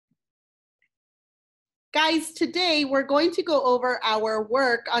Guys, today we're going to go over our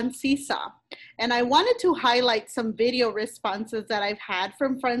work on SeaSaw. And I wanted to highlight some video responses that I've had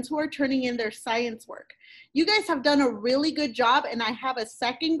from friends who are turning in their science work. You guys have done a really good job, and I have a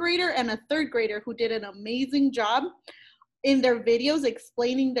second grader and a third grader who did an amazing job in their videos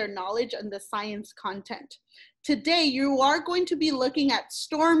explaining their knowledge and the science content. Today, you are going to be looking at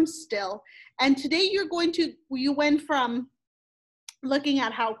storms still. And today you went from looking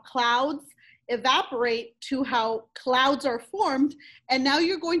at how clouds evaporate to how clouds are formed, and now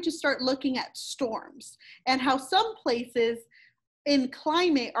you're going to start looking at storms and how some places in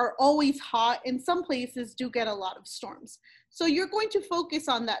climate are always hot and some places do get a lot of storms. So you're going to focus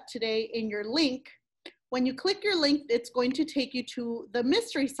on that today in your link. When you click your link, it's going to take you to the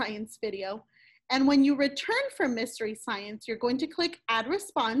Mystery Science video. And when you return from Mystery Science, you're going to click Add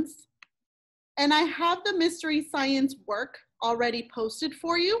Response. And I have the Mystery Science work already posted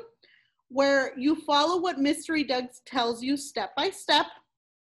for you, where you follow what Mystery Doug tells you step by step.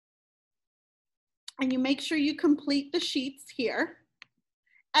 And you make sure you complete the sheets here.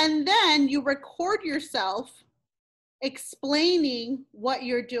 And then you record yourself explaining what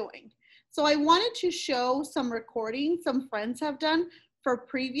you're doing. So I wanted to show some recordings some friends have done for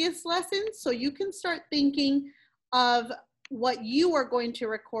previous lessons, so you can start thinking of what you are going to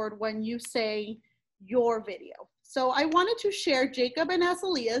record when you say your video. So I wanted to share Jacob and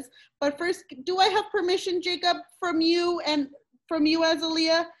Azalea's, but first, do I have permission, Jacob, from you and from you,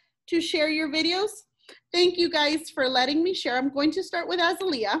 Azalea, to share your videos? Thank you guys for letting me share. I'm going to start with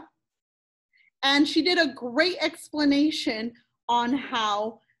Azalea. And she did a great explanation on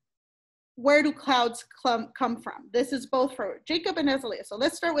where do clouds come from. This is both for Jacob and Azalea. So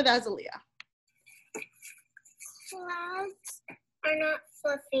let's start with Azalea. Clouds are not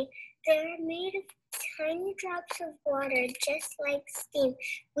fluffy. They're made of tiny drops of water, just like steam,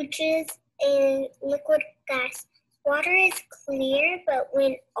 which is a liquid gas. Water is clear, but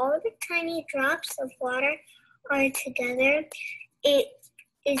when all the tiny drops of water are together, it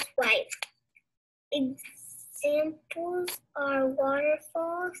is white. Examples are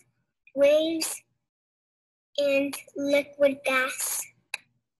waterfalls, waves, and liquid gas.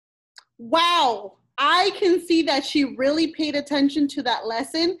 Wow, I can see that she really paid attention to that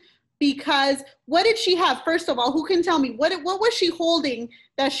lesson, because what did she have? First of all, who can tell me, what was she holding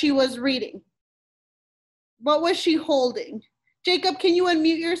that she was reading? What was she holding? Jacob, can you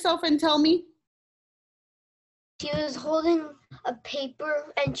unmute yourself and tell me? She was holding a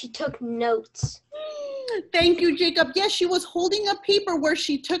paper and she took notes. Thank you, Jacob. Yes, she was holding a paper where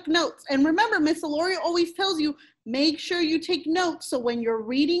she took notes. And remember, Miss Aloria always tells you, make sure you take notes. So when you're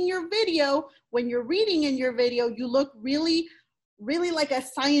reading your video, when you're reading in your video, you look really, really like a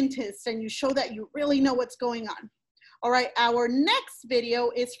scientist and you show that you really know what's going on. All right, our next video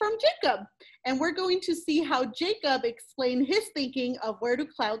is from Jacob. And we're going to see how Jacob explained his thinking of where do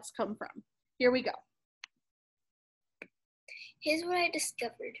clouds come from. Here we go. Here's what I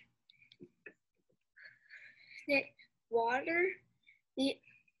discovered. That water, the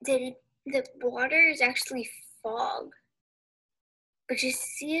water is actually fog. But you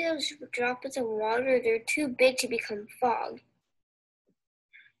see those droplets of water, they're too big to become fog.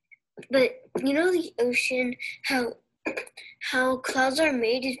 But you know the ocean, how clouds are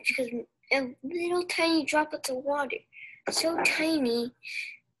made is because of little tiny droplets of water. So tiny,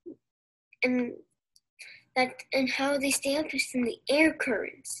 and how they stay up is in the air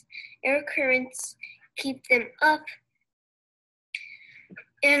currents. Air currents keep them up,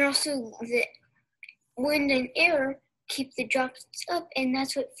 and also the wind and air keep the droplets up, and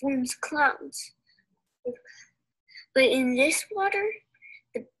that's what forms clouds. But in this water,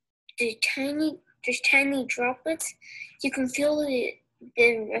 there's tiny droplets. You can feel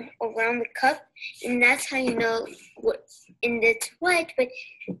them around the cup, and that's how you know and it's wet,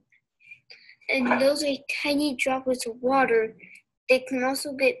 and those are tiny droplets of water. They can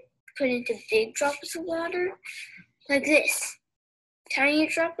also get put into big droplets of water, like this. Tiny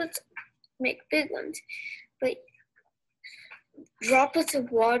droplets make big ones, but droplets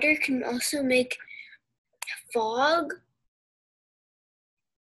of water can also make fog,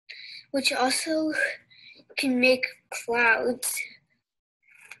 which also can make clouds.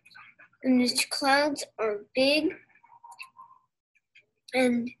 And these clouds are big,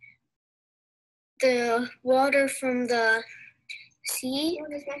 and the water from the sea,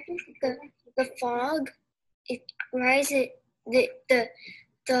 the fog, it rises,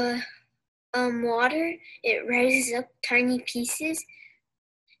 the water, it rises up tiny pieces,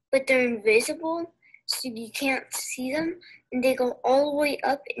 but they're invisible, so you can't see them, and they go all the way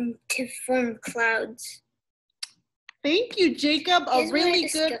up and to form clouds. Thank you, Jacob. A really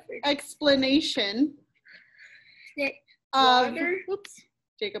good explanation. water. Oops,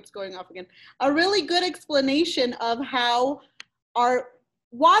 Jacob's going off again. A really good explanation of how our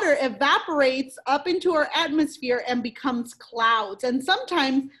water evaporates up into our atmosphere and becomes clouds. And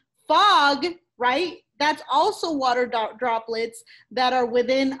sometimes fog, right? That's also water droplets that are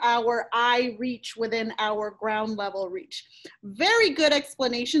within our eye reach, within our ground level reach. Very good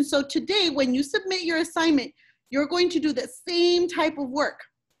explanation. So today, when you submit your assignment, you're going to do the same type of work.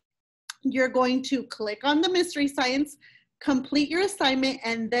 You're going to click on the mystery science, complete your assignment,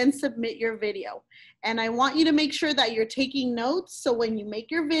 and then submit your video. And I want you to make sure that you're taking notes, so when you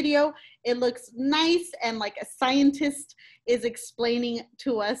make your video, it looks nice and like a scientist is explaining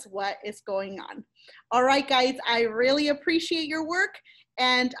to us what is going on. All right, guys, I really appreciate your work,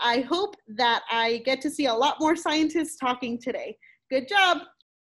 and I hope that I get to see a lot more scientists talking today. Good job.